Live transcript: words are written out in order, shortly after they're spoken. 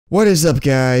What is up,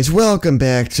 guys? Welcome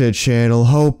back to the channel.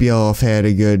 Hope y'all have had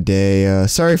a good day.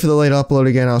 Sorry for the late upload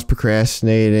again. I was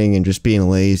procrastinating and just being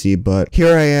lazy, but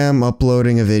here I am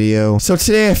uploading a video. So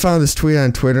today I found this tweet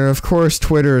on Twitter. Of course,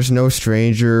 Twitter is no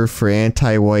stranger for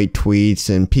anti-white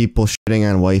tweets and people shitting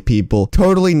on white people.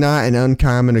 Totally not an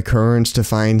uncommon occurrence to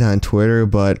find on Twitter,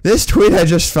 but this tweet I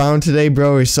just found today,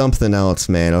 bro, is something else,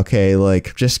 man. Okay,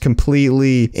 like, just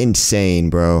completely insane,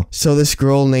 bro. So this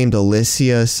girl named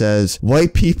Alicia says,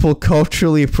 white people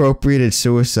culturally appropriated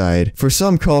suicide. For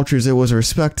some cultures, it was a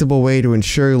respectable way to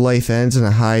ensure life ends on a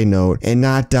high note and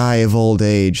not die of old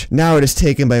age. Now it is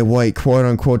taken by white,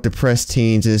 quote-unquote, depressed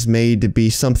teens and is made to be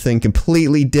something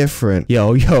completely different.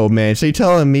 Yo, man, so you're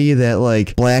telling me that,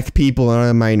 like, black people and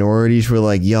other minorities were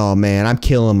like, yo, man, I'm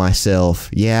killing myself.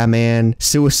 Yeah, man,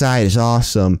 suicide is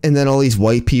awesome. And then all these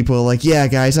white people are like, yeah,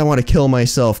 guys, I want to kill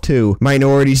myself, too.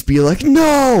 Minorities be like,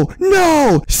 no,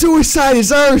 suicide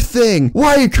is our thing.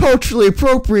 Why are you culturally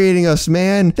appropriating us,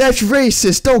 man? That's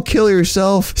racist. Don't kill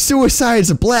yourself. Suicide is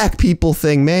a black people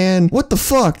thing, man. What the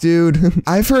fuck, dude?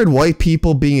 I've heard white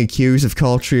people being accused of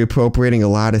culturally appropriating a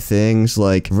lot of things,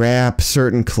 like rap,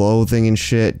 certain clothing and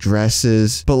shit,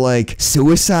 dresses, but like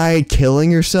suicide,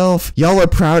 killing yourself? Y'all are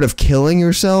proud of killing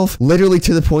yourself? Literally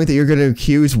to the point that you're gonna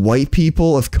accuse white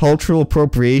people of cultural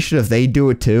appropriation if they do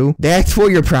it too? That's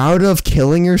what you're proud of?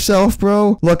 Killing yourself,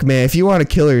 bro? Look, man, if you want to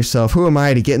kill yourself, who am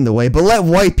I to get in the way? But let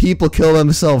white people kill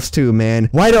themselves too, man.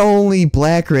 Why do only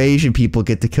black or Asian people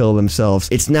get to kill themselves?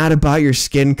 It's not about your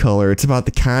skin color, it's about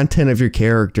the content of your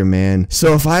character, man.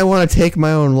 So if I want to take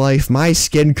my own life, my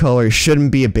skin color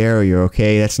shouldn't be a barrier,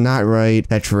 okay? That's not right.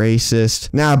 That's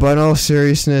racist. Nah, but in all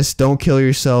seriousness, don't kill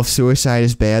yourself. Suicide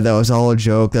is bad. That was all a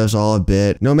joke. That was all a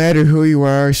bit. No matter who you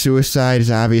are, suicide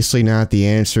is obviously not the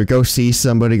answer. Go see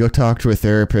somebody. Go talk to a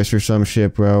therapist or some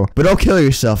shit, bro. But don't kill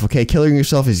yourself, okay? Killing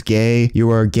yourself is gay. You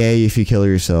are gay if you kill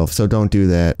yourself, so don't do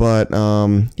that. But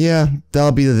yeah,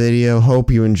 that'll be the video.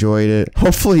 Hope you enjoyed it.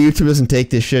 Hopefully YouTube doesn't take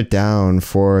this shit down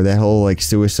for that whole like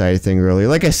suicide thing earlier.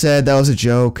 Like I said, that was a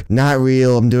joke, not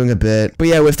real. I'm doing a bit. But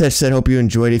yeah, with that said, hope you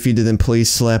enjoyed it. If you did, then please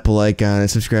slap a like on it,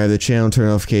 subscribe to the channel, turn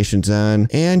notifications on,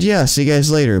 and yeah, see you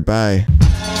guys later. Bye.